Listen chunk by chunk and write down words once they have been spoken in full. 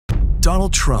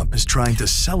Donald Trump is trying to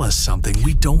sell us something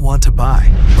we don't want to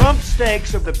buy. Trump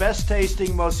steaks are the best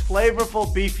tasting, most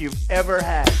flavorful beef you've ever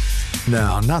had.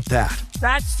 No, not that.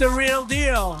 That's the real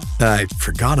deal. I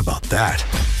forgot about that.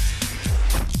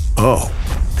 Oh,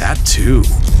 that too.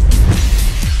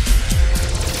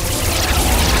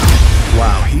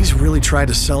 Wow, he's really tried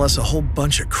to sell us a whole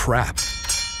bunch of crap.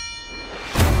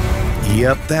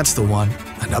 Yep, that's the one.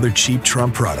 Another cheap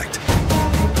Trump product.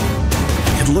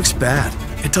 It looks bad,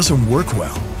 it doesn't work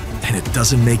well, and it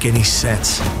doesn't make any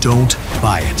sense. Don't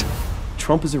buy it.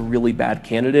 Trump is a really bad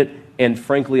candidate, and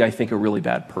frankly, I think a really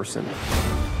bad person.